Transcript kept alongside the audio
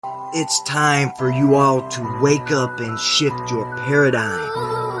It's time for you all to wake up and shift your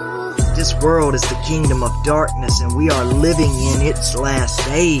paradigm. This world is the kingdom of darkness, and we are living in its last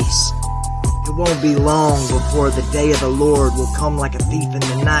days. It won't be long before the day of the Lord will come like a thief in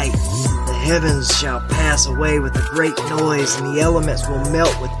the night. The heavens shall pass away with a great noise, and the elements will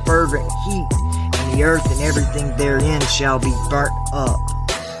melt with fervent heat, and the earth and everything therein shall be burnt up.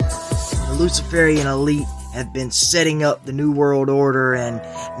 The Luciferian elite have been setting up the New World Order, and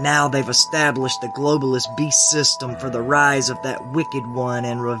now they've established the globalist beast system for the rise of that wicked one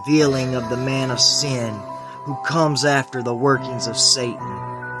and revealing of the man of sin who comes after the workings of Satan.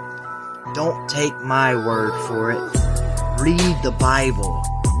 Don't take my word for it. Read the Bible,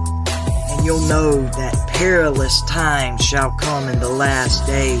 and you'll know that perilous times shall come in the last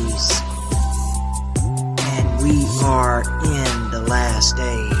days. And we are in the last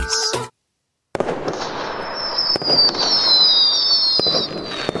days.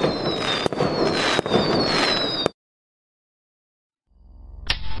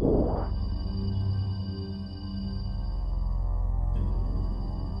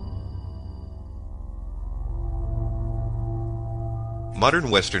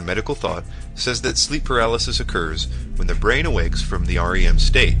 Modern Western medical thought says that sleep paralysis occurs when the brain awakes from the REM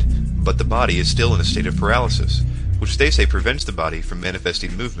state, but the body is still in a state of paralysis, which they say prevents the body from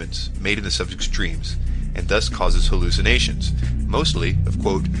manifesting movements made in the subject's dreams, and thus causes hallucinations, mostly of,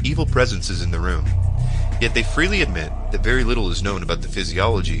 quote, evil presences in the room. Yet they freely admit that very little is known about the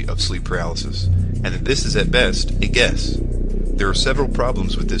physiology of sleep paralysis, and that this is at best a guess. There are several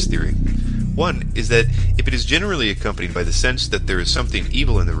problems with this theory. One is that if it is generally accompanied by the sense that there is something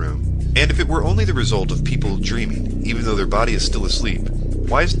evil in the room, and if it were only the result of people dreaming, even though their body is still asleep,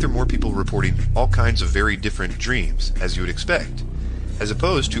 why isn't there more people reporting all kinds of very different dreams, as you would expect, as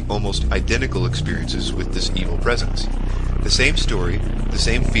opposed to almost identical experiences with this evil presence? The same story, the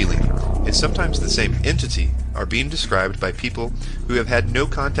same feeling, and sometimes the same entity are being described by people who have had no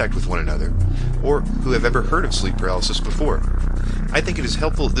contact with one another, or who have ever heard of sleep paralysis before. I think it is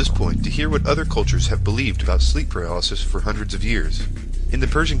helpful at this point to hear what other cultures have believed about sleep paralysis for hundreds of years. In the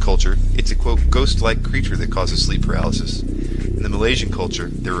Persian culture, it's a, quote, ghost-like creature that causes sleep paralysis. In the Malaysian culture,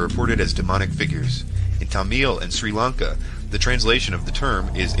 they are reported as demonic figures. In Tamil and Sri Lanka, the translation of the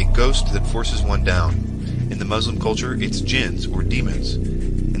term is a ghost that forces one down. In the Muslim culture, it's jinns or demons.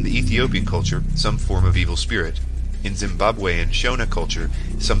 In the Ethiopian culture, some form of evil spirit. In Zimbabwe and Shona culture,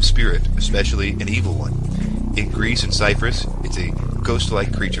 some spirit, especially an evil one. In Greece and Cyprus, it's a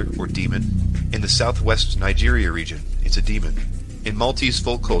ghost-like creature or demon. In the southwest Nigeria region, it's a demon. In Maltese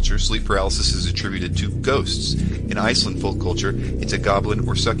folk culture, sleep paralysis is attributed to ghosts. In Iceland folk culture, it's a goblin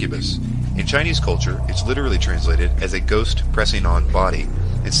or succubus. In Chinese culture, it's literally translated as a ghost pressing on body.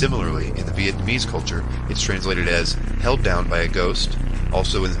 And similarly, in the Vietnamese culture, it's translated as held down by a ghost.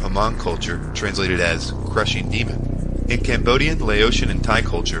 Also in Hmong culture, translated as crushing demon. In Cambodian, Laotian, and Thai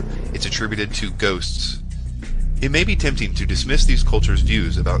culture, it's attributed to ghosts. It may be tempting to dismiss these cultures'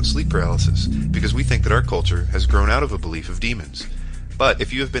 views about sleep paralysis because we think that our culture has grown out of a belief of demons. But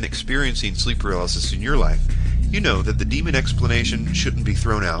if you have been experiencing sleep paralysis in your life, you know that the demon explanation shouldn't be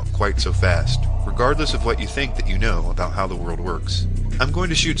thrown out quite so fast, regardless of what you think that you know about how the world works. I'm going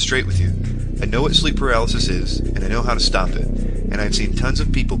to shoot straight with you. I know what sleep paralysis is, and I know how to stop it, and I've seen tons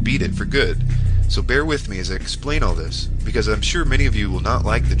of people beat it for good. So bear with me as I explain all this, because I'm sure many of you will not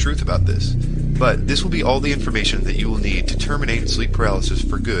like the truth about this. But this will be all the information that you will need to terminate sleep paralysis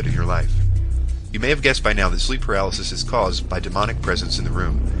for good in your life. You may have guessed by now that sleep paralysis is caused by demonic presence in the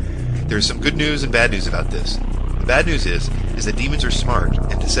room. There is some good news and bad news about this. The bad news is that demons are smart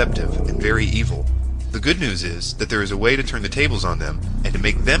and deceptive and very evil. The good news is that there is a way to turn the tables on them and to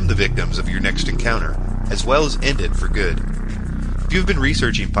make them the victims of your next encounter, as well as end it for good. If you have been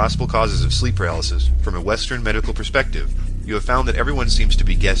researching possible causes of sleep paralysis from a Western medical perspective, you have found that everyone seems to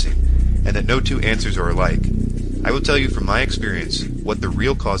be guessing, and that no two answers are alike. I will tell you from my experience what the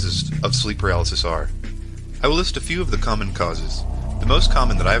real causes of sleep paralysis are. I will list a few of the common causes. The most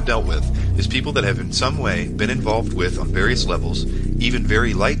common that I have dealt with is people that have in some way been involved with, on various levels, even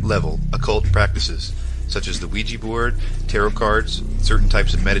very light level, occult practices, such as the Ouija board, tarot cards, certain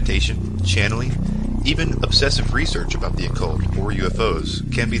types of meditation, channeling. Even obsessive research about the occult, or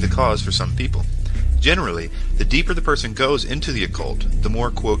UFOs, can be the cause for some people. Generally, the deeper the person goes into the occult, the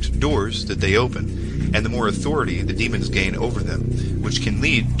more, quote, doors that they open, and the more authority the demons gain over them, which can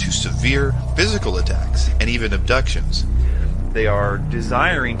lead to severe physical attacks and even abductions. They are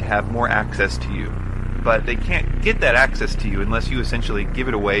desiring to have more access to you, but they can't get that access to you unless you essentially give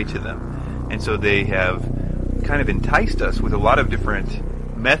it away to them. And so they have kind of enticed us with a lot of different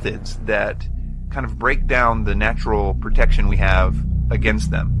methods that kind of break down the natural protection we have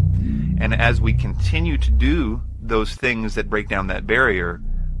against them. And as we continue to do those things that break down that barrier,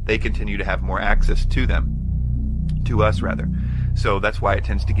 they continue to have more access to them, to us rather. So that's why it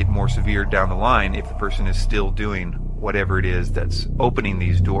tends to get more severe down the line if the person is still doing whatever it is that's opening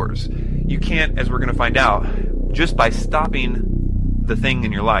these doors. You can't, as we're going to find out, just by stopping the thing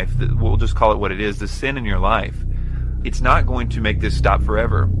in your life, we'll just call it what it is, the sin in your life, it's not going to make this stop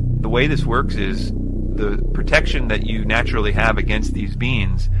forever. The way this works is the protection that you naturally have against these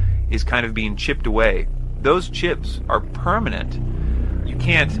beings is kind of being chipped away. Those chips are permanent. You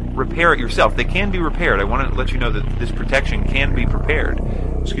can't repair it yourself. They can be repaired. I want to let you know that this protection can be repaired,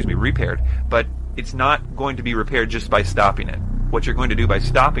 but it's not going to be repaired just by stopping it. What you're going to do by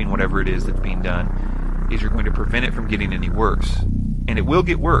stopping whatever it is that's being done is you're going to prevent it from getting any worse. And it will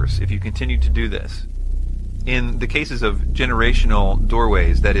get worse if you continue to do this. In the cases of generational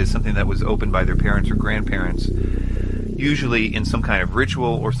doorways, that is something that was opened by their parents or grandparents, usually in some kind of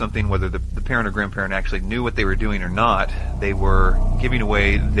ritual or something, whether the parent or grandparent actually knew what they were doing or not, they were giving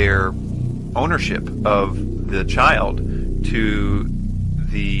away their ownership of the child to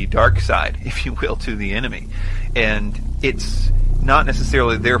the dark side, if you will, to the enemy. And it's not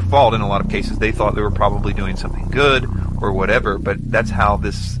necessarily their fault in a lot of cases. They thought they were probably doing something good or whatever, but that's how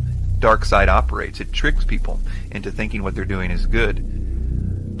this dark side operates. It tricks people into thinking what they're doing is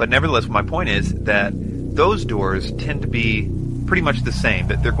good. But nevertheless, my point is that those doors tend to be pretty much the same,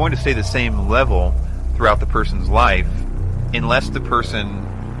 that they're going to stay the same level throughout the person's life unless the person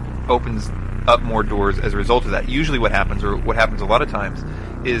opens up more doors as a result of that. Usually what happens a lot of times,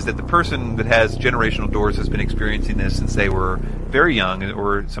 is that the person that has generational doors has been experiencing this since they were very young,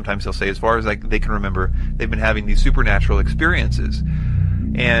 or sometimes they'll say as far as they can remember, they've been having these supernatural experiences.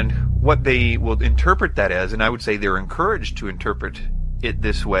 And what they will interpret that as, and I would say they're encouraged to interpret it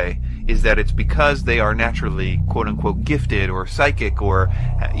this way, is that it's because they are naturally quote-unquote gifted or psychic or,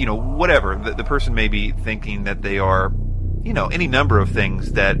 whatever. The person may be thinking that they are, any number of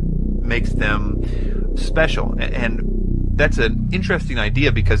things that makes them special. And that's an interesting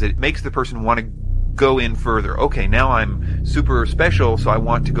idea because it makes the person want to go in further. Okay, now I'm super special, so I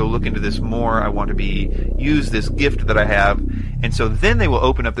want to go look into this more. I want to use this gift that I have. And so then they will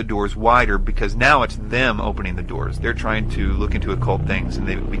open up the doors wider because now it's them opening the doors. They're trying to look into occult things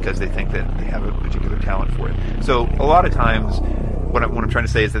because they think that they have a particular talent for it. So a lot of times what I'm trying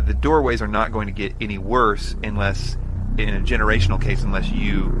to say is that the doorways are not going to get any worse unless, in a generational case, unless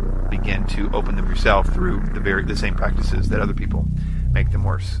you begin to open them yourself through the same practices that other people make them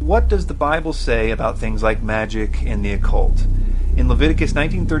worse. What does the Bible say about things like magic and the occult? In Leviticus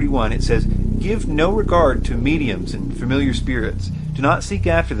 19:31 it says, "Give no regard to mediums and familiar spirits. Do not seek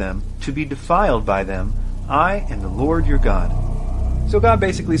after them, to be defiled by them. I am the Lord your God." So God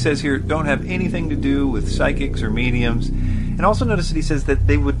basically says here, don't have anything to do with psychics or mediums. And also notice that he says that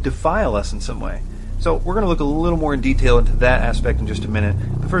they would defile us in some way. So we're going to look a little more in detail into that aspect in just a minute.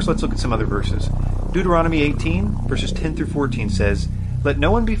 But first let's look at some other verses. Deuteronomy 18, verses 10 through 14 says, "Let no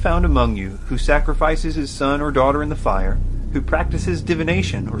one be found among you who sacrifices his son or daughter in the fire, who practices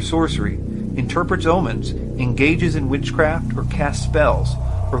divination or sorcery, interprets omens, engages in witchcraft or casts spells,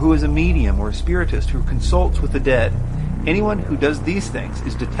 or who is a medium or a spiritist who consults with the dead. Anyone who does these things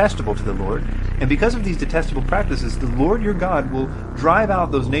is detestable to the Lord, and because of these detestable practices, the Lord your God will drive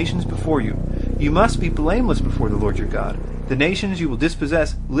out those nations before you. You must be blameless before the Lord your God. The nations you will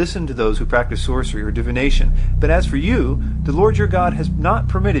dispossess listen to those who practice sorcery or divination, but as for you, the Lord your God has not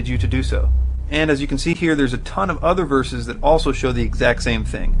permitted you to do so." And as you can see here, there's a ton of other verses that also show the exact same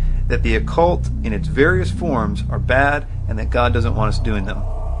thing, that the occult in its various forms are bad and that God doesn't want us doing them.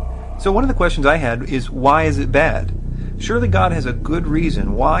 So one of the questions I had is, why is it bad? Surely God has a good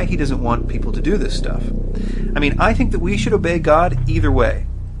reason why he doesn't want people to do this stuff. I think that we should obey God either way.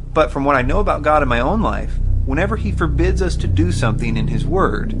 But from what I know about God in my own life, whenever he forbids us to do something in his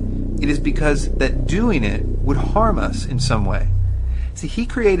word, it is because that doing it would harm us in some way. See, he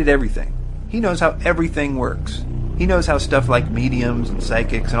created everything. He knows how everything works. He knows how stuff like mediums and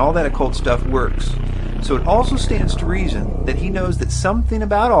psychics and all that occult stuff works. So it also stands to reason that he knows that something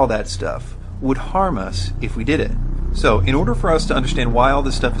about all that stuff would harm us if we did it. So in order for us to understand why all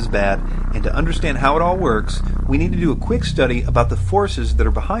this stuff is bad and to understand how it all works, we need to do a quick study about the forces that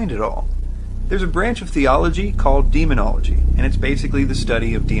are behind it all. There's a branch of theology called demonology, and it's basically the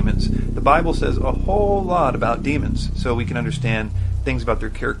study of demons. The Bible says a whole lot about demons, so we can understand things about their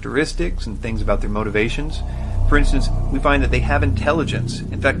characteristics and things about their motivations. For instance, we find that they have intelligence.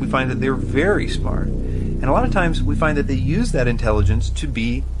 In fact, we find that they're very smart. And a lot of times we find that they use that intelligence to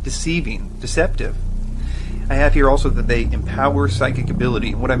be deceiving, deceptive. I have here also that they empower psychic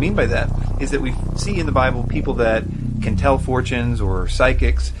ability. What I mean by that is that we see in the Bible people that can tell fortunes or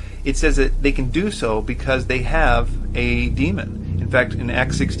psychics, it says that they can do so because they have a demon. In fact, in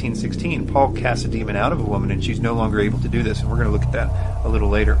Acts 16:16, Paul casts a demon out of a woman and she's no longer able to do this, and we're going to look at that a little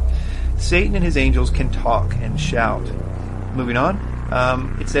later. Satan and his angels can talk and shout. Moving on,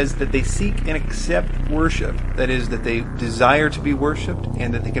 it says that they seek and accept worship. That is, that they desire to be worshipped,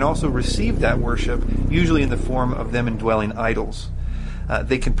 and that they can also receive that worship, usually in the form of them indwelling idols.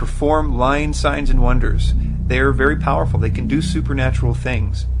 They can perform lying signs and wonders. They are very powerful. They can do supernatural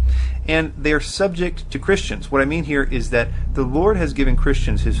things. And they are subject to Christians. What I mean here is that the Lord has given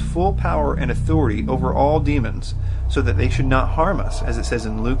Christians his full power and authority over all demons so that they should not harm us, as it says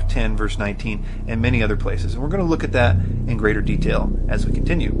in Luke 10, verse 19, and many other places. And we're going to look at that in greater detail as we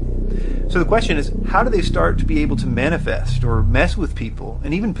continue. So the question is, how do they start to be able to manifest or mess with people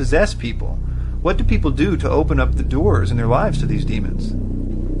and even possess people? What do people do to open up the doors in their lives to these demons?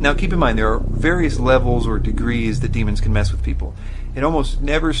 Now keep in mind, there are various levels or degrees that demons can mess with people. It almost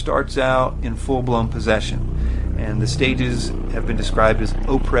never starts out in full-blown possession. And the stages have been described as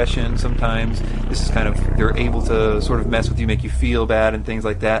oppression sometimes. This is kind of, they're able to sort of mess with you, make you feel bad and things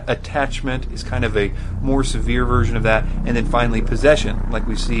like that. Attachment is kind of a more severe version of that. And then finally possession, like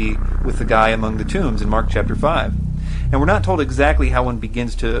we see with the guy among the tombs in Mark chapter 5. And we're not told exactly how one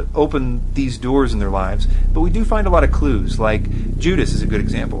begins to open these doors in their lives, but we do find a lot of clues, like Judas is a good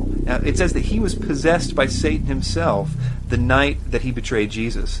example. Now, it says that he was possessed by Satan himself the night that he betrayed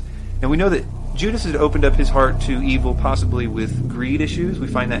Jesus. And we know that Judas had opened up his heart to evil, possibly with greed issues. We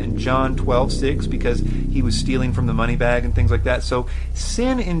find that in John 12:6, because he was stealing from the money bag and things like that. So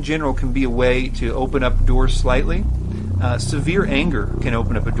sin in general can be a way to open up doors slightly. Severe anger can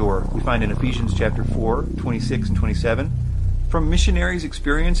open up a door. We find in Ephesians chapter 4, 26 and 27. From missionaries'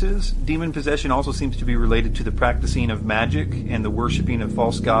 experiences, demon possession also seems to be related to the practicing of magic and the worshiping of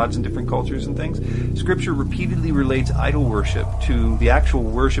false gods in different cultures and things. Scripture repeatedly relates idol worship to the actual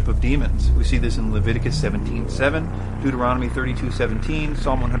worship of demons. We see this in Leviticus 17:7, Deuteronomy 32:17,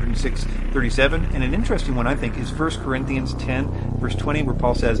 Psalm 106:37, and an interesting one, I think, is 1 Corinthians 10, verse 20, where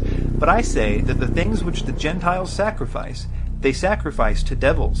Paul says, "But I say that the things which the Gentiles sacrifice, they sacrifice to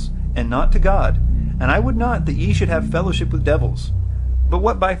devils, and not to God. And I would not that ye should have fellowship with devils." But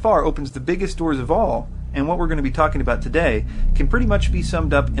what by far opens the biggest doors of all, and what we're going to be talking about today, can pretty much be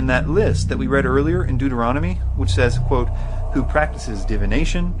summed up in that list that we read earlier in Deuteronomy, which says, quote, "Who practices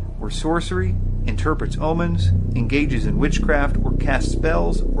divination or sorcery, interprets omens, engages in witchcraft or casts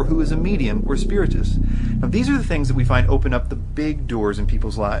spells, or who is a medium or spiritist." Now these are the things that we find open up the big doors in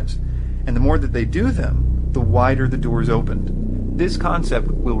people's lives. And the more that they do them, the wider the doors opened. This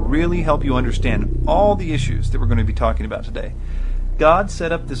concept will really help you understand all the issues that we're going to be talking about today. God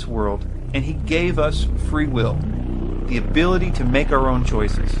set up this world, and He gave us free will, the ability to make our own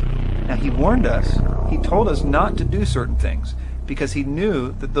choices. Now, He warned us, He told us not to do certain things, because He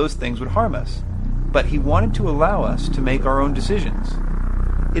knew that those things would harm us. But He wanted to allow us to make our own decisions.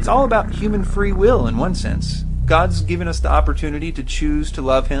 It's all about human free will in one sense. God's given us the opportunity to choose to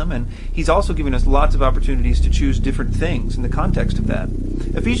love Him, and He's also given us lots of opportunities to choose different things in the context of that.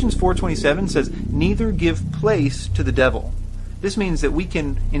 Ephesians 4:27 says, "Neither give place to the devil." This means that we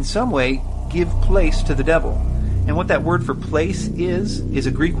can, in some way, give place to the devil. And what that word for place is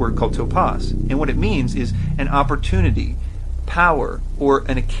a Greek word called topos. And what it means is an opportunity, power, or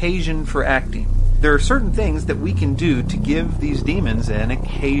an occasion for acting. There are certain things that we can do to give these demons an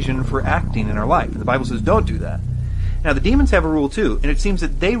occasion for acting in our life. And the Bible says don't do that. Now the demons have a rule too, and it seems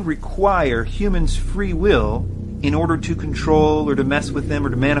that they require humans' free will in order to control or to mess with them or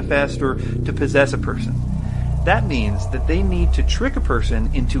to manifest or to possess a person. That means that they need to trick a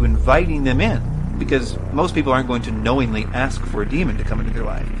person into inviting them in, because most people aren't going to knowingly ask for a demon to come into their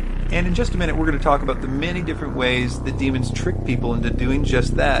life. And in just a minute, we're going to talk about the many different ways that demons trick people into doing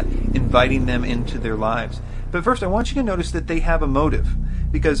just that, inviting them into their lives. But first, I want you to notice that they have a motive.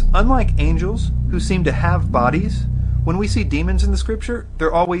 Because unlike angels, who seem to have bodies, when we see demons in the Scripture,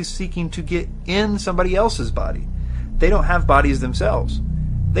 they're always seeking to get in somebody else's body. They don't have bodies themselves.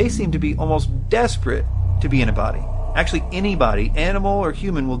 They seem to be almost desperate to be in a body. Actually, any body, animal or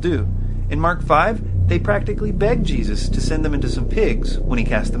human, will do. In Mark 5, they practically begged Jesus to send them into some pigs when He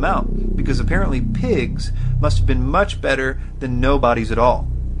cast them out, because apparently pigs must have been much better than no bodies at all.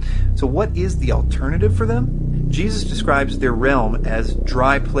 So what is the alternative for them? Jesus describes their realm as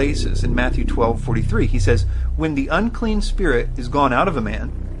dry places in Matthew 12:43. He says, "When the unclean spirit is gone out of a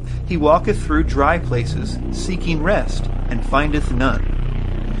man, he walketh through dry places, seeking rest, and findeth none."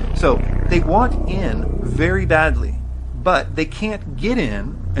 So they want in very badly, but they can't get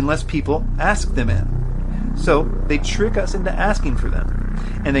in unless people ask them in. So they trick us into asking for them.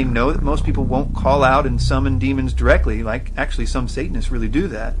 And they know that most people won't call out and summon demons directly, like actually some Satanists really do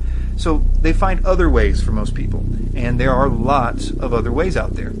that. So they find other ways for most people. And there are lots of other ways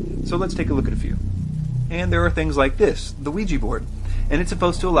out there. So let's take a look at a few. And there are things like this, the Ouija board. And it's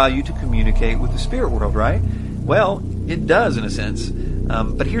supposed to allow you to communicate with the spirit world, right? Well, it does in a sense.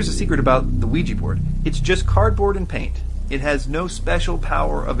 But here's the secret about the Ouija board. It's just cardboard and paint. It has no special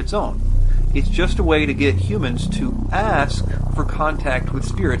power of its own. It's just a way to get humans to ask for contact with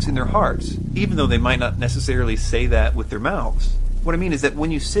spirits in their hearts, even though they might not necessarily say that with their mouths. What I mean is that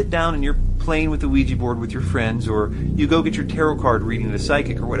when you sit down and you're playing with the Ouija board with your friends, or you go get your tarot card reading at a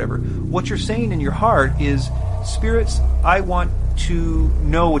psychic or whatever, what you're saying in your heart is, spirits, I want to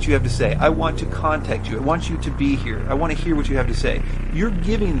know what you have to say. I want to contact you. I want you to be here. I want to hear what you have to say. You're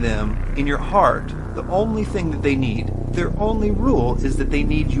giving them, in your heart, the only thing that they need. Their only rule is that they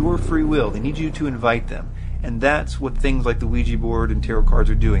need your free will. They need you to invite them. And that's what things like the Ouija board and tarot cards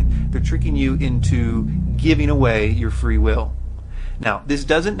are doing. They're tricking you into giving away your free will. Now, this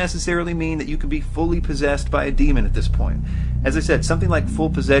doesn't necessarily mean that you can be fully possessed by a demon at this point. As I said, something like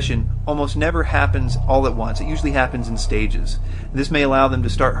full possession almost never happens all at once. It usually happens in stages. This may allow them to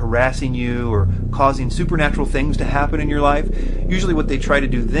start harassing you or causing supernatural things to happen in your life. Usually what they try to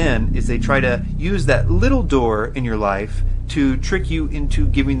do then is they try to use that little door in your life to trick you into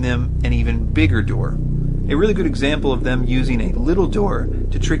giving them an even bigger door. A really good example of them using a little door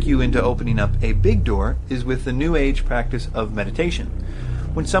to trick you into opening up a big door is with the New Age practice of meditation.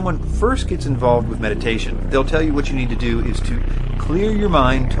 When someone first gets involved with meditation, they'll tell you what you need to do is to clear your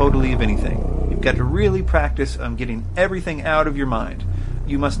mind totally of anything. You've got to really practice on getting everything out of your mind.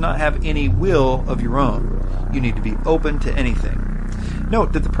 You must not have any will of your own. You need to be open to anything.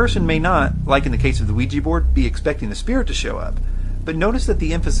 Note that the person may not, like in the case of the Ouija board, be expecting the spirit to show up. But notice that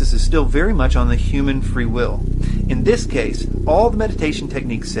the emphasis is still very much on the human free will. In this case, all the meditation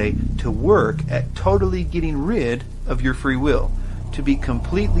techniques say to work at totally getting rid of your free will, to be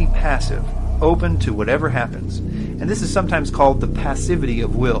completely passive, open to whatever happens. And this is sometimes called the passivity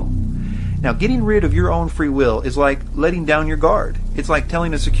of will. Now, getting rid of your own free will is like letting down your guard. It's like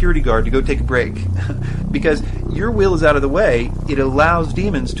telling a security guard to go take a break. Because your will is out of the way, it allows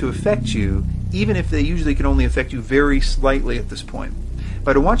demons to affect you, even if they usually can only affect you very slightly at this point.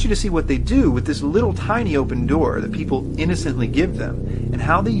 But I want you to see what they do with this little tiny open door that people innocently give them, and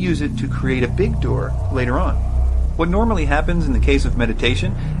how they use it to create a big door later on. What normally happens in the case of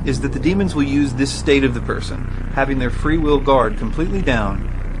meditation is that the demons will use this state of the person, having their free will guard completely down,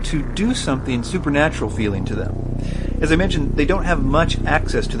 to do something supernatural feeling to them. As I mentioned, they don't have much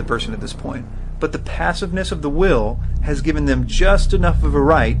access to the person at this point, but the passiveness of the will has given them just enough of a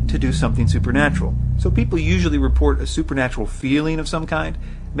right to do something supernatural. So people usually report a supernatural feeling of some kind,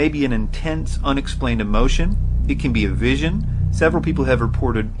 maybe an intense, unexplained emotion. It can be a vision. Several people have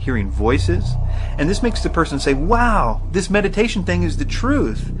reported hearing voices. And this makes the person say, wow, this meditation thing is the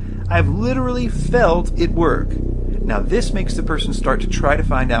truth. I've literally felt it work. Now this makes the person start to try to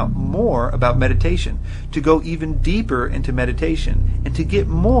find out more about meditation, to go even deeper into meditation, and to get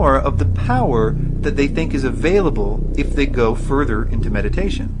more of the power that they think is available if they go further into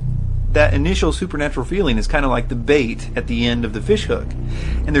meditation. That initial supernatural feeling is kind of like the bait at the end of the fish hook.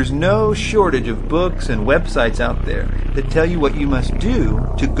 And there's no shortage of books and websites out there that tell you what you must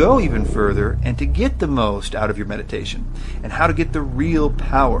do to go even further and to get the most out of your meditation, and how to get the real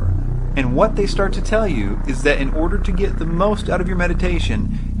power. And what they start to tell you is that in order to get the most out of your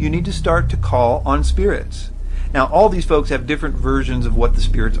meditation, you need to start to call on spirits. Now, all these folks have different versions of what the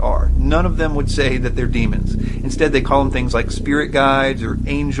spirits are. None of them would say that they're demons. Instead, they call them things like spirit guides, or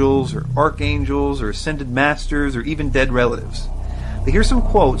angels, or archangels, or ascended masters, or even dead relatives. But here's some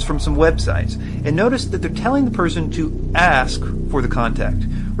quotes from some websites, and notice that they're telling the person to ask for the contact.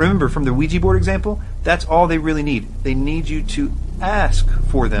 Remember, from the Ouija board example, that's all they really need. They need you to ask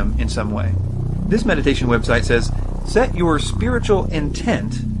for them in some way. This meditation website says, set your spiritual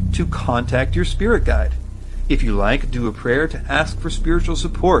intent to contact your spirit guide. If you like, do a prayer to ask for spiritual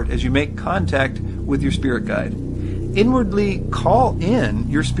support as you make contact with your spirit guide. Inwardly call in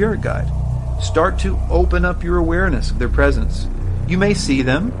your spirit guide. Start to open up your awareness of their presence. You may see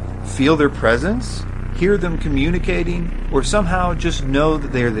them, feel their presence, hear them communicating, or somehow just know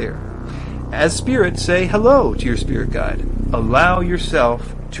that they're there. As spirit, say hello to your spirit guide. Allow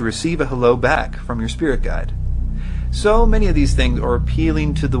yourself to receive a hello back from your spirit guide. So many of these things are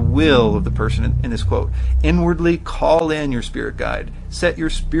appealing to the will of the person in this quote. Inwardly call in your spirit guide. Set your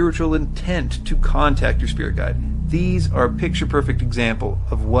spiritual intent to contact your spirit guide. These are a picture-perfect example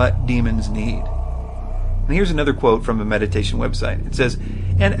of what demons need. And here's another quote from a meditation website. It says,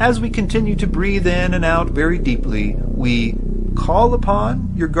 and as we continue to breathe in and out very deeply, we call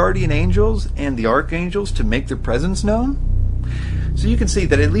upon your guardian angels and the archangels to make their presence known? So you can see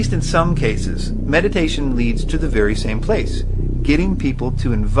that at least in some cases, meditation leads to the very same place, getting people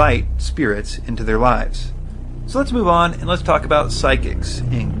to invite spirits into their lives. So let's move on and let's talk about psychics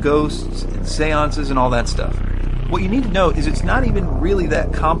and ghosts and seances and all that stuff. What you need to know is it's not even really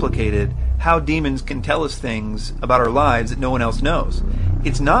that complicated how demons can tell us things about our lives that no one else knows.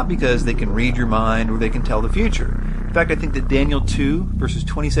 It's not because they can read your mind or they can tell the future. In fact, I think that Daniel 2, verses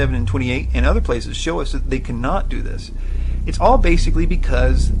 27 and 28 and other places show us that they cannot do this. It's all basically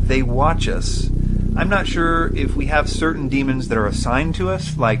because they watch us. I'm not sure if we have certain demons that are assigned to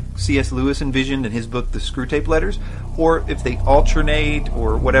us, like C.S. Lewis envisioned in his book, The Screwtape Letters, or if they alternate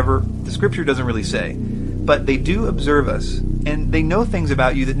or whatever. The scripture doesn't really say. But they do observe us, and they know things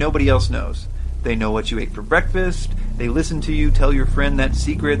about you that nobody else knows. They know what you ate for breakfast. They listen to you tell your friend that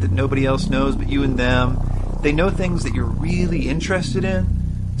secret that nobody else knows but you and them. They know things that you're really interested in.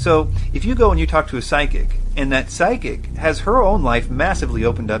 So if you go and you talk to a psychic, and that psychic has her own life massively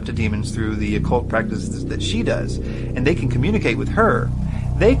opened up to demons through the occult practices that she does, and they can communicate with her,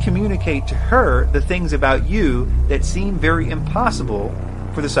 they communicate to her the things about you that seem very impossible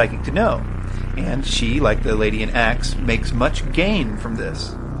for the psychic to know. And she, like the lady in Acts, makes much gain from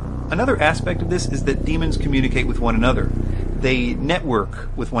this. Another aspect of this is that demons communicate with one another. They network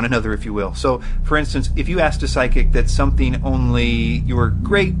with one another, if you will. So, for instance, if you asked a psychic that something only your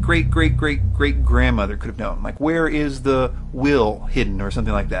great-great-great-great-great-grandmother could have known, like where is the will hidden or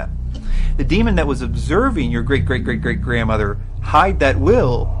something like that, the demon that was observing your great-great-great-great-grandmother hide that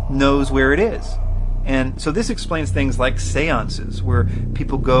will knows where it is. And so this explains things like seances, where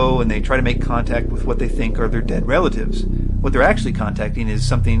people go and they try to make contact with what they think are their dead relatives. What they're actually contacting is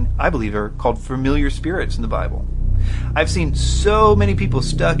something I believe are called familiar spirits in the Bible. I've seen so many people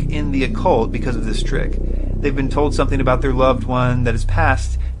stuck in the occult because of this trick. They've been told something about their loved one that has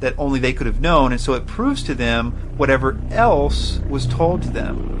passed that only they could have known, and so it proves to them whatever else was told to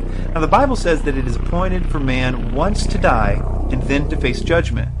them. Now the Bible says that it is appointed for man once to die and then to face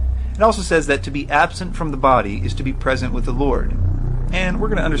judgment. It also says that to be absent from the body is to be present with the Lord. And we're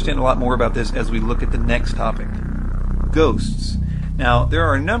going to understand a lot more about this as we look at the next topic. Ghosts. Now, there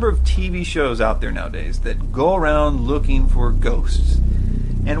are a number of TV shows out there nowadays that go around looking for ghosts.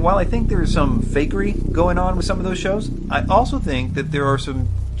 And while I think there is some fakery going on with some of those shows, I also think that there are some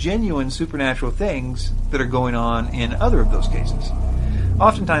genuine supernatural things that are going on in other of those cases.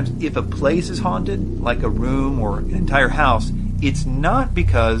 Oftentimes, if a place is haunted, like a room or an entire house, it's not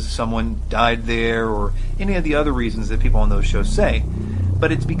because someone died there or any of the other reasons that people on those shows say,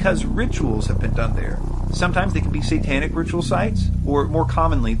 but it's because rituals have been done there. Sometimes they can be satanic ritual sites, or more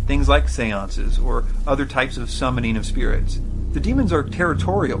commonly, things like seances or other types of summoning of spirits. The demons are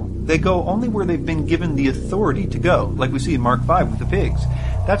territorial. They go only where they've been given the authority to go, like we see in Mark 5 with the pigs.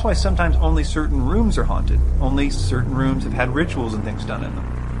 That's why sometimes only certain rooms are haunted. Only certain rooms have had rituals and things done in them.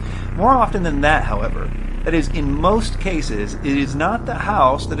 More often than that, however, that is, in most cases, it is not the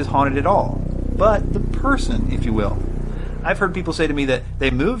house that is haunted at all, but the person, if you will. I've heard people say to me that they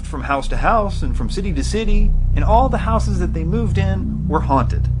moved from house to house and from city to city, and all the houses that they moved in were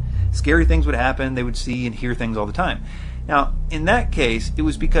haunted. Scary things would happen, they would see and hear things all the time. Now, in that case, it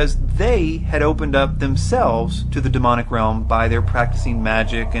was because they had opened up themselves to the demonic realm by their practicing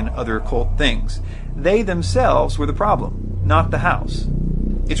magic and other occult things. They themselves were the problem, not the house.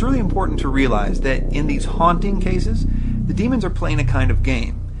 It's really important to realize that in these haunting cases, the demons are playing a kind of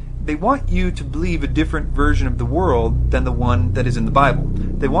game. They want you to believe a different version of the world than the one that is in the Bible.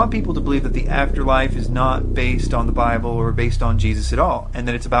 They want people to believe that the afterlife is not based on the Bible or based on Jesus at all, and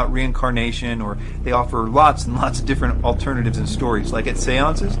that it's about reincarnation, or they offer lots and lots of different alternatives and stories. Like at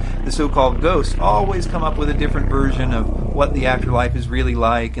seances, the so-called ghosts always come up with a different version of what the afterlife is really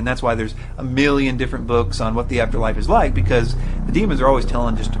like, and that's why there's a million different books on what the afterlife is like, because the demons are always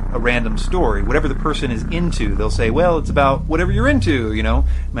telling just a random story. Whatever the person is into, they'll say, well, it's about whatever you're into,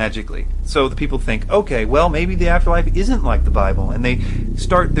 magically. So the people think, okay, well, maybe the afterlife isn't like the Bible, and they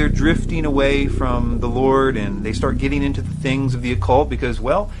start their drifting away from the Lord, and they start getting into the things of the occult because,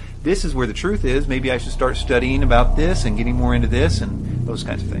 well, this is where the truth is. Maybe I should start studying about this and getting more into this and those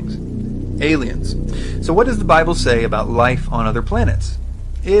kinds of things. Aliens. So what does the Bible say about life on other planets?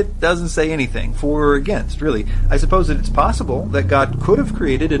 It doesn't say anything, for or against, really. I suppose that it's possible that God could have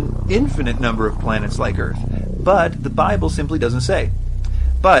created an infinite number of planets like Earth, but the Bible simply doesn't say.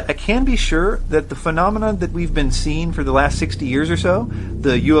 But I can be sure that the phenomena that we've been seeing for the last 60 years or so,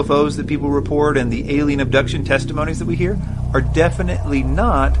 the UFOs that people report and the alien abduction testimonies that we hear, are definitely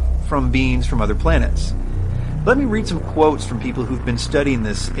not from beings from other planets. Let me read some quotes from people who've been studying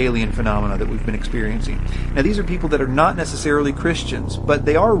this alien phenomena that we've been experiencing. Now, these are people that are not necessarily Christians, but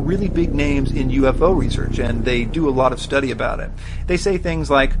they are really big names in UFO research, and they do a lot of study about it. They say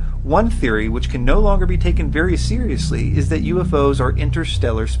things like, one theory, which can no longer be taken very seriously, is that UFOs are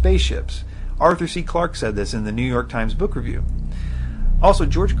interstellar spaceships. Arthur C. Clarke said this in the New York Times Book Review. Also,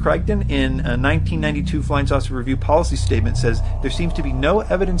 George Crichton, in a 1992 Flying Saucer Review policy statement, says there seems to be no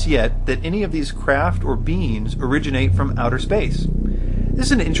evidence yet that any of these craft or beings originate from outer space. This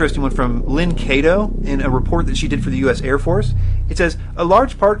is an interesting one from Lynn Cato in a report that she did for the U.S. Air Force. It says, a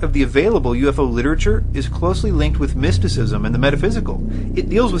large part of the available UFO literature is closely linked with mysticism and the metaphysical. It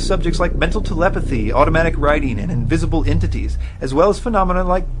deals with subjects like mental telepathy, automatic writing, and invisible entities, as well as phenomena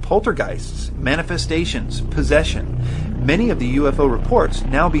like poltergeists, manifestations, possession. Many of the UFO reports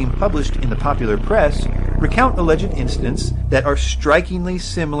now being published in the popular press recount alleged incidents that are strikingly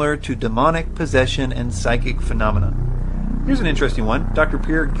similar to demonic possession and psychic phenomena. Here's an interesting one. Dr.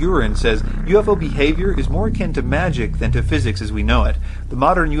 Pierre Guerin says, UFO behavior is more akin to magic than to physics as we know it. The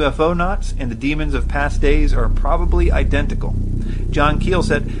modern UFO nauts and the demons of past days are probably identical. John Keel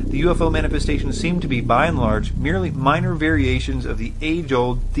said, the UFO manifestations seem to be, by and large, merely minor variations of the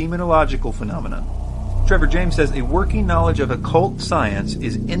age-old demonological phenomena. Trevor James says, a working knowledge of occult science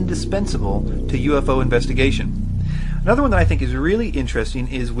is indispensable to UFO investigation. Another one that I think is really interesting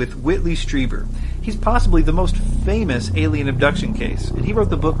is with Whitley Strieber. He's possibly the most famous alien abduction case, and he wrote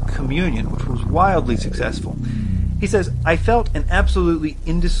the book Communion, which was wildly successful. He says, I felt an absolutely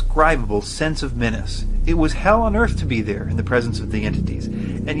indescribable sense of menace. It was hell on earth to be there in the presence of the entities,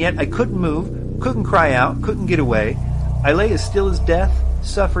 and yet I couldn't move, couldn't cry out, couldn't get away. I lay as still as death,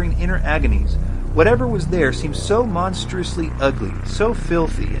 suffering inner agonies. Whatever was there seemed so monstrously ugly, so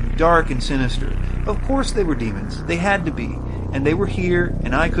filthy and dark and sinister. Of course they were demons. They had to be. And they were here,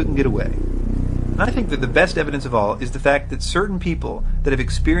 and I couldn't get away. And I think that the best evidence of all is the fact that certain people that have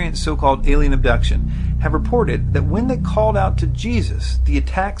experienced so-called alien abduction have reported that when they called out to Jesus, the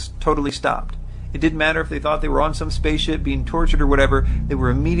attacks totally stopped. It didn't matter if they thought they were on some spaceship being tortured or whatever, they were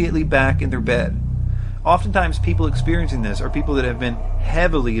immediately back in their bed. Oftentimes people experiencing this are people that have been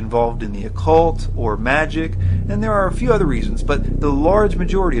heavily involved in the occult or magic, and there are a few other reasons, but the large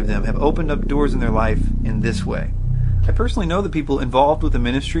majority of them have opened up doors in their life in this way. I personally know the people involved with the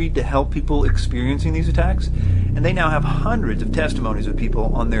ministry to help people experiencing these attacks, and they now have hundreds of testimonies of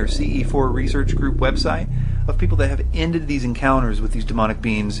people on their CE4 research group website of people that have ended these encounters with these demonic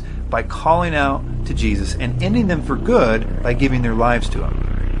beings by calling out to Jesus and ending them for good by giving their lives to him.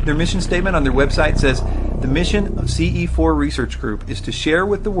 Their mission statement on their website says, the mission of CE4 Research Group is to share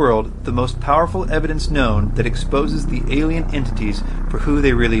with the world the most powerful evidence known that exposes the alien entities for who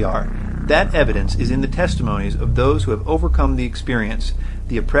they really are. That evidence is in the testimonies of those who have overcome the experience,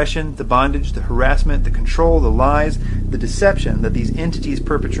 the oppression, the bondage, the harassment, the control, the lies, the deception that these entities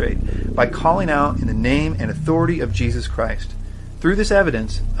perpetrate by calling out in the name and authority of Jesus Christ. Through this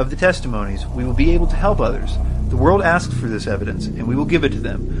evidence of the testimonies, we will be able to help others. The world asks for this evidence, and we will give it to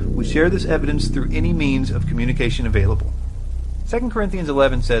them. We share this evidence through any means of communication available. 2 Corinthians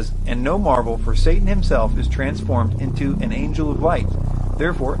 11 says, and no marvel, for Satan himself is transformed into an angel of light.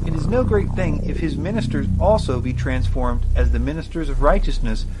 Therefore, it is no great thing if his ministers also be transformed as the ministers of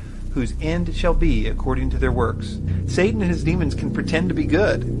righteousness, whose end shall be according to their works. Satan and his demons can pretend to be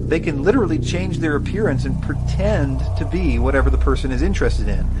good. They can literally change their appearance and pretend to be whatever the person is interested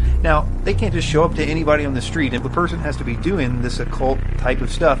in. Now, they can't just show up to anybody on the street, and the person has to be doing this occult type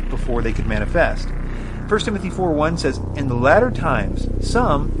of stuff before they could manifest. 1 Timothy 4:1 says, in the latter times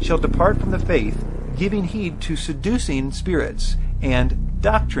some shall depart from the faith, giving heed to seducing spirits and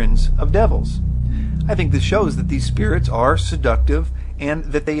doctrines of devils. I think this shows that these spirits are seductive and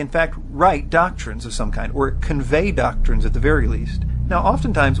that they in fact write doctrines of some kind, or convey doctrines at the very least. Now,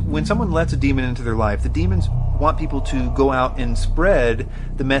 oftentimes, when someone lets a demon into their life, the demons want people to go out and spread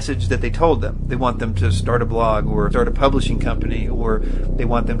the message that they told them. They want them to start a blog or start a publishing company, or they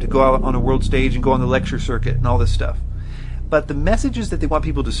want them to go out on a world stage and go on the lecture circuit and all this stuff. But the messages that they want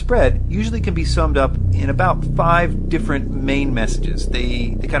people to spread usually can be summed up in about 5 different main messages.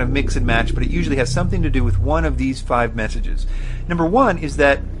 They kind of mix and match, but it usually has something to do with one of these 5 messages. Number 1 is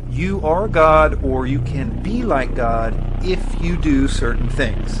that you are God, or you can be like God if you do certain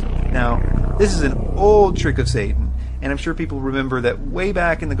things. Now, this is an old trick of Satan, and I'm sure people remember that way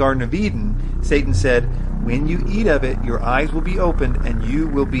back in the Garden of Eden, Satan said, when you eat of it, your eyes will be opened and you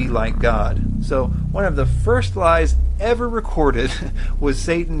will be like God. So one of the first lies ever recorded was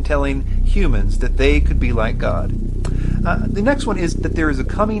Satan telling humans that they could be like God. The next one is that there is a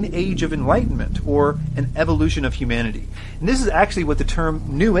coming age of enlightenment, or an evolution of humanity. And this is actually what the term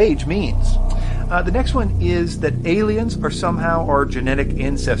New Age means. The next one is that aliens are somehow our genetic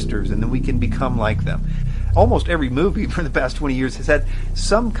ancestors, and then we can become like them. Almost every movie for the past 20 years has had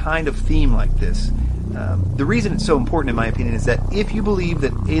some kind of theme like this. The reason it's so important, in my opinion, is that if you believe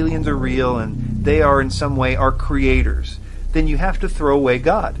that aliens are real and they are in some way our creators, then you have to throw away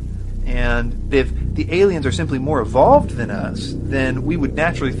God. And if the aliens are simply more evolved than us, then we would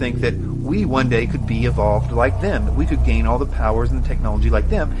naturally think that we one day could be evolved like them, that we could gain all the powers and the technology like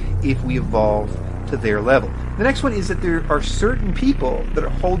them if we evolve to their level. The next one is that there are certain people that are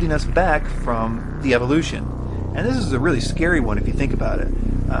holding us back from the evolution. And this is a really scary one if you think about it.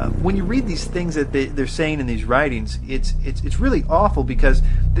 When you read these things that they're saying in these writings, it's really awful, because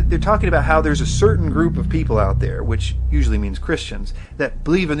they're talking about how there's a certain group of people out there, which usually means Christians, that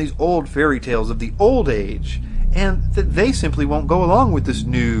believe in these old fairy tales of the old age, and that they simply won't go along with this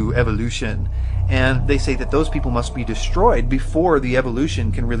new evolution. And they say that those people must be destroyed before the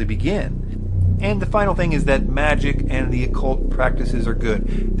evolution can really begin. And the final thing is that magic and the occult practices are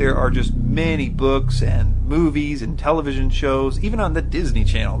good. There are just many books and movies and television shows, even on the Disney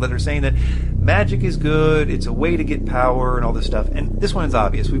Channel, that are saying that magic is good, it's a way to get power and all this stuff. And this one is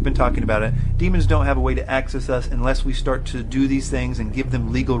obvious. We've been talking about it. Demons don't have a way to access us unless we start to do these things and give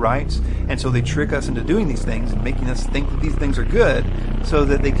them legal rights. And so they trick us into doing these things and making us think that these things are good so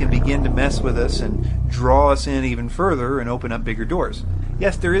that they can begin to mess with us and draw us in even further and open up bigger doors.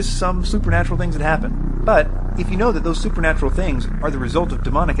 Yes, there is some supernatural things that happen, but if you know that those supernatural things are the result of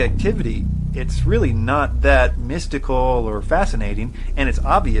demonic activity, it's really not that mystical or fascinating, and it's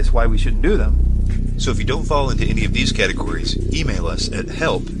obvious why we shouldn't do them. So if you don't fall into any of these categories, email us at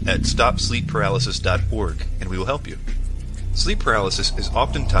help@stopsleepparalysis.org and we will help you. Sleep paralysis is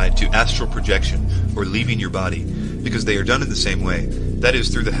often tied to astral projection, or leaving your body, because they are done in the same way, that is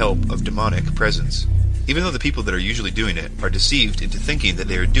through the help of demonic presence. Even though the people that are usually doing it are deceived into thinking that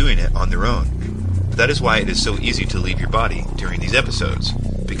they are doing it on their own. That is why it is so easy to leave your body during these episodes,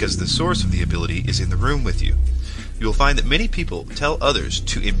 because the source of the ability is in the room with you. You will find that many people tell others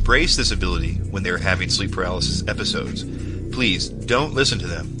to embrace this ability when they are having sleep paralysis episodes. Please don't listen to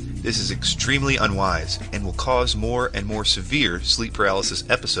them. This is extremely unwise and will cause more and more severe sleep paralysis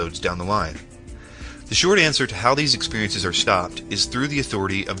episodes down the line. The short answer to how these experiences are stopped is through the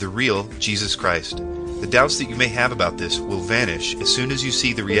authority of the real Jesus Christ. The doubts that you may have about this will vanish as soon as you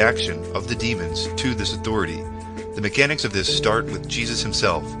see the reaction of the demons to this authority. The mechanics of this start with Jesus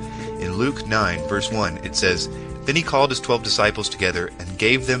himself. In Luke 9, verse 1, it says, "Then he called his 12 disciples together and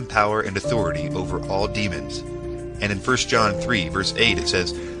gave them power and authority over all demons." And in 1 John 3, verse 8, it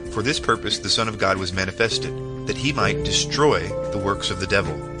says, "For this purpose the Son of God was manifested, that he might destroy the works of the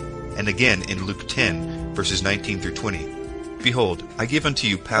devil." And again in Luke 10, verses 19 through 20, "Behold, I give unto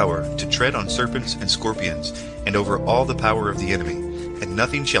you power to tread on serpents and scorpions, and over all the power of the enemy, and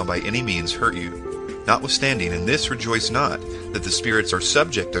nothing shall by any means hurt you. Notwithstanding, in this rejoice not, that the spirits are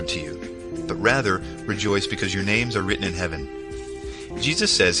subject unto you, but rather rejoice because your names are written in heaven." Jesus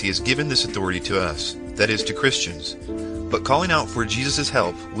says he has given this authority to us, that is, to Christians. But calling out for Jesus'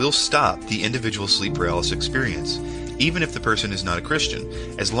 help will stop the individual sleep paralysis experience, even if the person is not a Christian,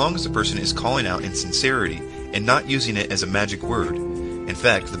 as long as the person is calling out in sincerity and not using it as a magic word. In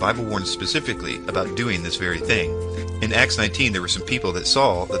fact, the Bible warns specifically about doing this very thing. In Acts 19, there were some people that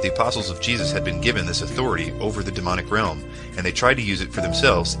saw that the apostles of Jesus had been given this authority over the demonic realm, and they tried to use it for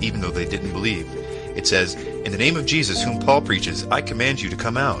themselves even though they didn't believe. It says, "In the name of Jesus, whom Paul preaches, I command you to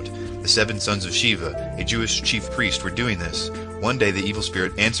come out." The 7 sons of Sceva, a Jewish chief priest, were doing this. One day the evil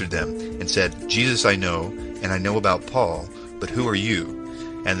spirit answered them and said, "Jesus I know, and I know about Paul, but who are you?"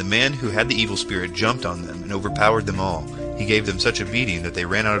 And the man who had the evil spirit jumped on them and overpowered them all. He gave them such a beating that they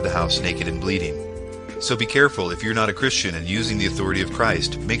ran out of the house naked and bleeding. So be careful if you're not a Christian and using the authority of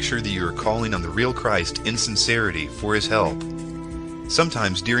Christ. Make sure that you are calling on the real Christ in sincerity for his help.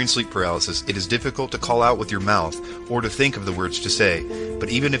 Sometimes during sleep paralysis, it is difficult to call out with your mouth or to think of the words to say. But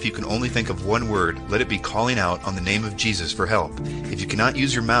even if you can only think of one word, let it be calling out on the name of Jesus for help. If you cannot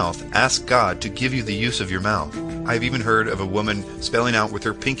use your mouth, ask God to give you the use of your mouth. I have even heard of a woman spelling out with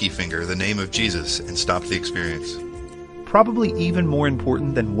her pinky finger the name of Jesus and stopped the experience. Probably even more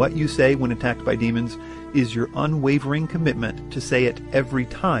important than what you say when attacked by demons is your unwavering commitment to say it every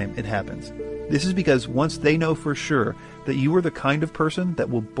time it happens. This is because once they know for sure that you are the kind of person that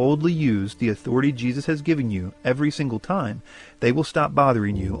will boldly use the authority Jesus has given you every single time, they will stop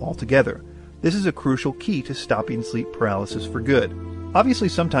bothering you altogether. This is a crucial key to stopping sleep paralysis for good. Obviously,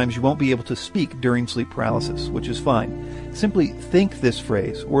 sometimes you won't be able to speak during sleep paralysis, which is fine. Simply think this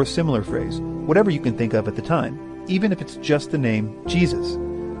phrase or a similar phrase, whatever you can think of at the time, even if it's just the name Jesus.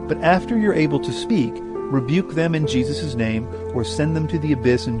 But after you're able to speak, rebuke them in Jesus' name or send them to the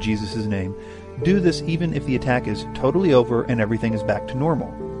abyss in Jesus' name. Do this even if the attack is totally over and everything is back to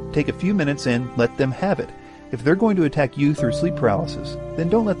normal. Take a few minutes and let them have it. If they're going to attack you through sleep paralysis, then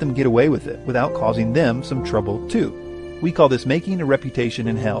don't let them get away with it without causing them some trouble too. We call this making a reputation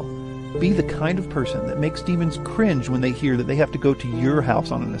in hell. Be the kind of person that makes demons cringe when they hear that they have to go to your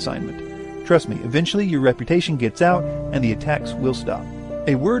house on an assignment. Trust me, eventually your reputation gets out and the attacks will stop.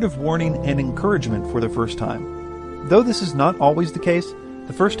 A word of warning and encouragement for the first time. Though this is not always the case,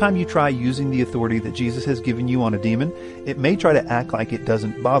 the first time you try using the authority that Jesus has given you on a demon, it may try to act like it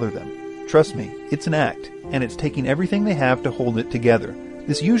doesn't bother them. Trust me, it's an act, and it's taking everything they have to hold it together.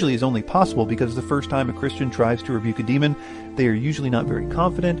 This usually is only possible because the first time a Christian tries to rebuke a demon, they are usually not very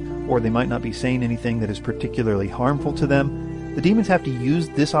confident, or they might not be saying anything that is particularly harmful to them. The demons have to use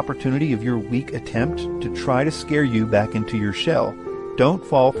this opportunity of your weak attempt to try to scare you back into your shell. Don't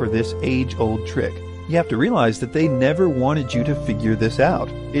fall for this age-old trick. You have to realize that they never wanted you to figure this out.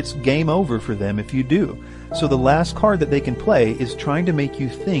 It's game over for them if you do. So the last card that they can play is trying to make you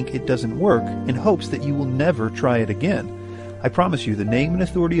think it doesn't work in hopes that you will never try it again. I promise you, the name and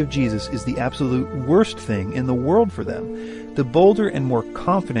authority of Jesus is the absolute worst thing in the world for them. The bolder and more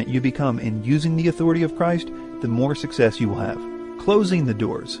confident you become in using the authority of Christ, the more success you will have. Closing the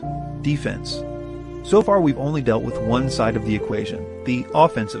doors. Defense. So far we've only dealt with one side of the equation, the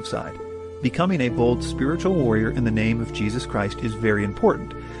offensive side. Becoming a bold spiritual warrior in the name of Jesus Christ is very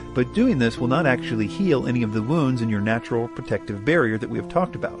important, but doing this will not actually heal any of the wounds in your natural protective barrier that we have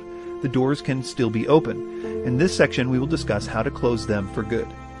talked about. The doors can still be open. In this section, we will discuss how to close them for good.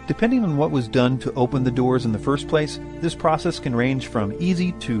 Depending on what was done to open the doors in the first place, this process can range from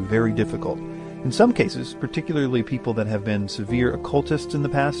easy to very difficult. In some cases, particularly people that have been severe occultists in the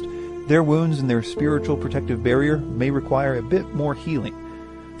past, their wounds in their spiritual protective barrier may require a bit more healing.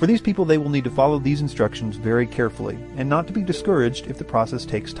 For these people, they will need to follow these instructions very carefully, and not to be discouraged if the process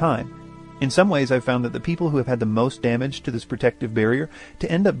takes time. In some ways, I've found that the people who have had the most damage to this protective barrier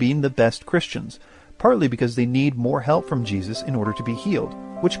to end up being the best Christians, partly because they need more help from Jesus in order to be healed,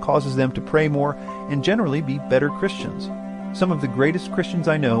 which causes them to pray more and generally be better Christians. Some of the greatest Christians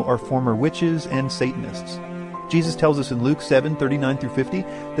I know are former witches and Satanists. Jesus tells us in Luke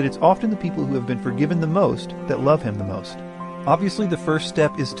 7:39-50 that it's often the people who have been forgiven the most that love him the most. Obviously, the first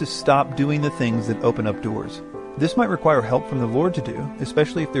step is to stop doing the things that open up doors. This might require help from the Lord to do,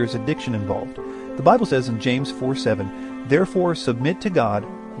 especially if there is addiction involved. The Bible says in James 4:7, "Therefore submit to God,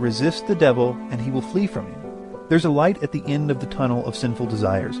 resist the devil, and he will flee from you." There's a light at the end of the tunnel of sinful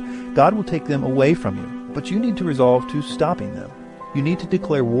desires. God will take them away from you, but you need to resolve to stopping them. You need to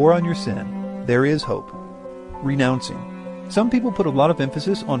declare war on your sin. There is hope. Renouncing. Some people put a lot of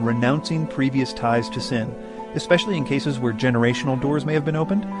emphasis on renouncing previous ties to sin, especially in cases where generational doors may have been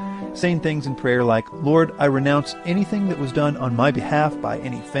opened, saying things in prayer like, "Lord, I renounce anything that was done on my behalf by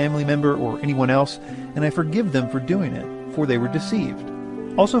any family member or anyone else, and I forgive them for doing it, for they were deceived."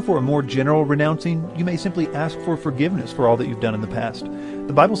 Also, for a more general renouncing, you may simply ask for forgiveness for all that you've done in the past.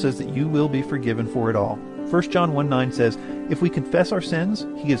 The Bible says that you will be forgiven for it all. 1 John 1:9 says, "If we confess our sins,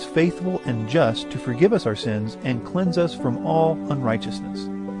 he is faithful and just to forgive us our sins and cleanse us from all unrighteousness."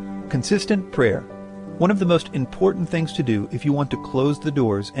 Consistent prayer. One of the most important things to do if you want to close the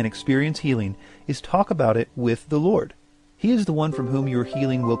doors and experience healing is talk about it with the Lord. He is the one from whom your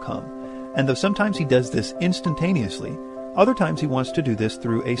healing will come. And though sometimes he does this instantaneously, other times he wants to do this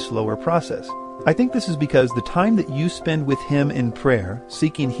through a slower process. I think this is because the time that you spend with him in prayer,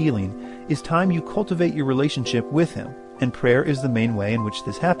 seeking healing, is time you cultivate your relationship with him, and prayer is the main way in which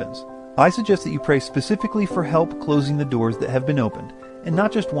this happens. I suggest that you pray specifically for help closing the doors that have been opened, and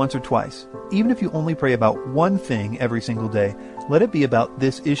not just once or twice. Even if you only pray about one thing every single day, let it be about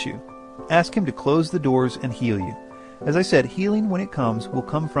this issue. Ask him to close the doors and heal you. As I said, healing when it comes will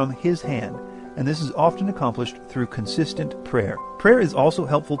come from his hand, and this is often accomplished through consistent prayer. Prayer is also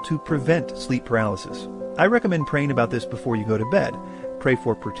helpful to prevent sleep paralysis. I recommend praying about this before you go to bed. Pray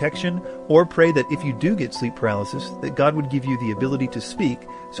for protection, or pray that if you do get sleep paralysis, that God would give you the ability to speak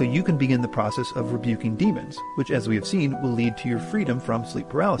so you can begin the process of rebuking demons, which, as we have seen, will lead to your freedom from sleep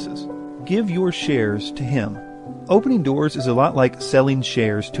paralysis. Give your shares to him. Opening doors is a lot like selling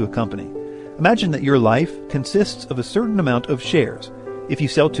shares to a company. Imagine that your life consists of a certain amount of shares. If you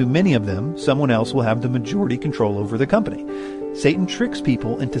sell too many of them, someone else will have the majority control over the company. Satan tricks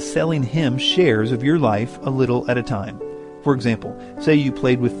people into selling him shares of your life a little at a time. For example, say you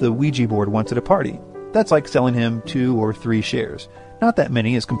played with the Ouija board once at a party. That's like selling him 2 or 3 shares. Not that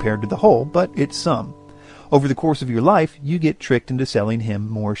many as compared to the whole, but it's some. Over the course of your life, you get tricked into selling him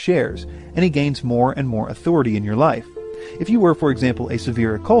more shares, and he gains more and more authority in your life. If you were, for example, a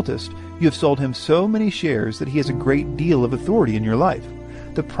severe occultist, you have sold him so many shares that he has a great deal of authority in your life.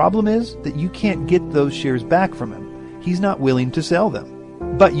 The problem is that you can't get those shares back from him. He's not willing to sell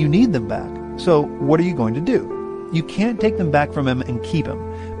them. But you need them back. So what are you going to do? You can't take them back from him and keep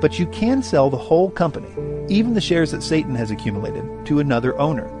them, but you can sell the whole company, even the shares that Satan has accumulated, to another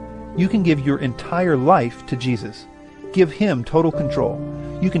owner. You can give your entire life to Jesus. Give him total control.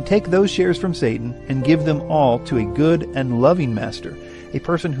 You can take those shares from Satan and give them all to a good and loving master, a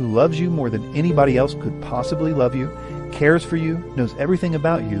person who loves you more than anybody else could possibly love you, cares for you, knows everything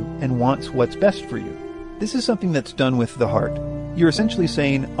about you, and wants what's best for you. This is something that's done with the heart. You're essentially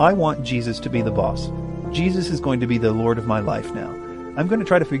saying, I want Jesus to be the boss. Jesus is going to be the Lord of my life now. I'm going to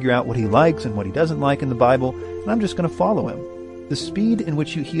try to figure out what he likes and what he doesn't like in the Bible, and I'm just going to follow him. The speed in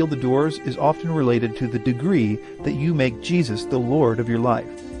which you heal the doors is often related to the degree that you make Jesus the Lord of your life.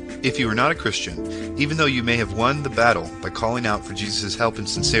 If you are not a Christian, even though you may have won the battle by calling out for Jesus' help and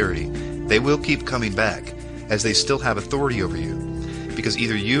sincerity, they will keep coming back, as they still have authority over you, because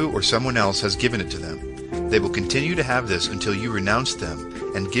either you or someone else has given it to them. They will continue to have this until you renounce them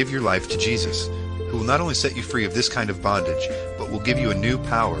and give your life to Jesus, who will not only set you free of this kind of bondage, but will give you a new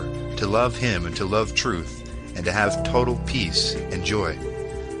power to love him and to love truth, and to have total peace and joy.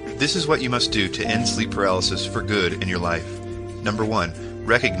 This is what you must do to end sleep paralysis for good in your life. Number 1,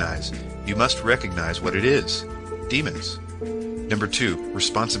 recognize. You must recognize what it is. Demons. Number 2,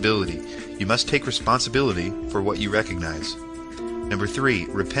 responsibility. You must take responsibility for what you recognize. Number 3,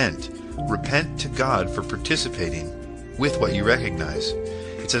 repent. Repent to God for participating with what you recognize.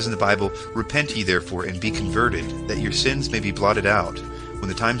 It says in the Bible, repent ye therefore and be converted, that your sins may be blotted out, when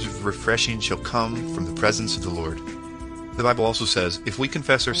the times of refreshing shall come from the presence of the Lord. The Bible also says, if we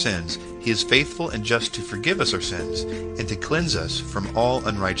confess our sins, he is faithful and just to forgive us our sins, and to cleanse us from all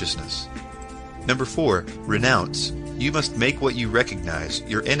unrighteousness. Number 4, renounce. You must make what you recognize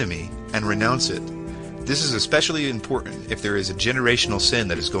your enemy and renounce it. This is especially important if there is a generational sin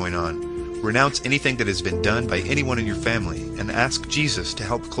that is going on. Renounce anything that has been done by anyone in your family, and ask Jesus to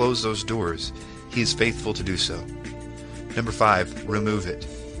help close those doors. He is faithful to do so. Number 5, remove it.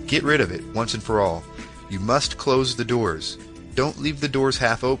 Get rid of it once and for all. You must close the doors. Don't leave the doors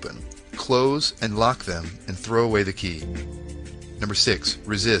half open. Close and lock them and throw away the key. Number 6,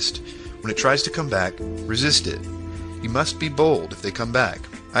 resist. When it tries to come back, resist it. You must be bold if they come back.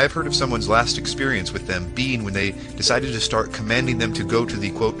 I have heard of someone's last experience with them being when they decided to start commanding them to go to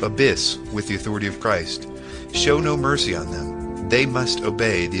the, quote, abyss with the authority of Christ. Show no mercy on them. They must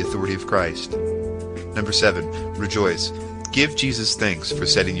obey the authority of Christ. Number 7, rejoice. Give Jesus thanks for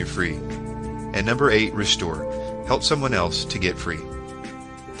setting you free. And number 8, restore. Help someone else to get free.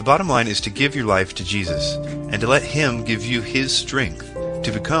 The bottom line is to give your life to Jesus and to let him give you his strength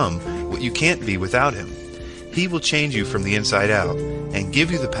to become what you can't be without him. He will change you from the inside out and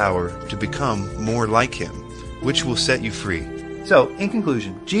give you the power to become more like him, which will set you free. So, in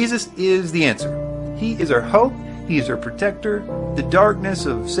conclusion, Jesus is the answer. He is our hope. He is our protector. The darkness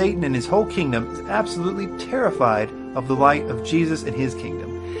of Satan and his whole kingdom is absolutely terrified of the light of Jesus and his kingdom.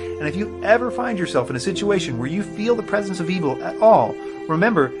 And if you ever find yourself in a situation where you feel the presence of evil at all,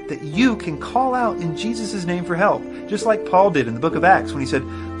 remember that you can call out in Jesus' name for help, just like Paul did in the book of Acts when he said,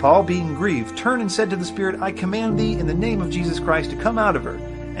 Paul, being grieved, turned and said to the Spirit, I command thee in the name of Jesus Christ to come out of her.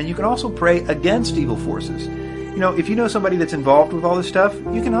 And you can also pray against evil forces. You know, if you know somebody that's involved with all this stuff,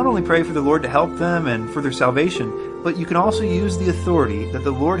 you can not only pray for the Lord to help them and for their salvation, but you can also use the authority that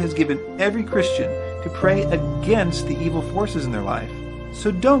the Lord has given every Christian to pray against the evil forces in their life. So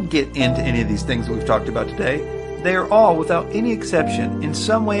don't get into any of these things that we've talked about today. They are all, without any exception, in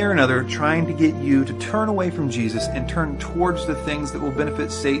some way or another, trying to get you to turn away from Jesus and turn towards the things that will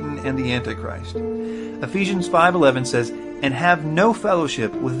benefit Satan and the Antichrist. Ephesians 5:11 says, and have no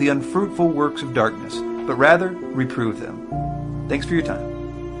fellowship with the unfruitful works of darkness, but rather reprove them. Thanks for your time.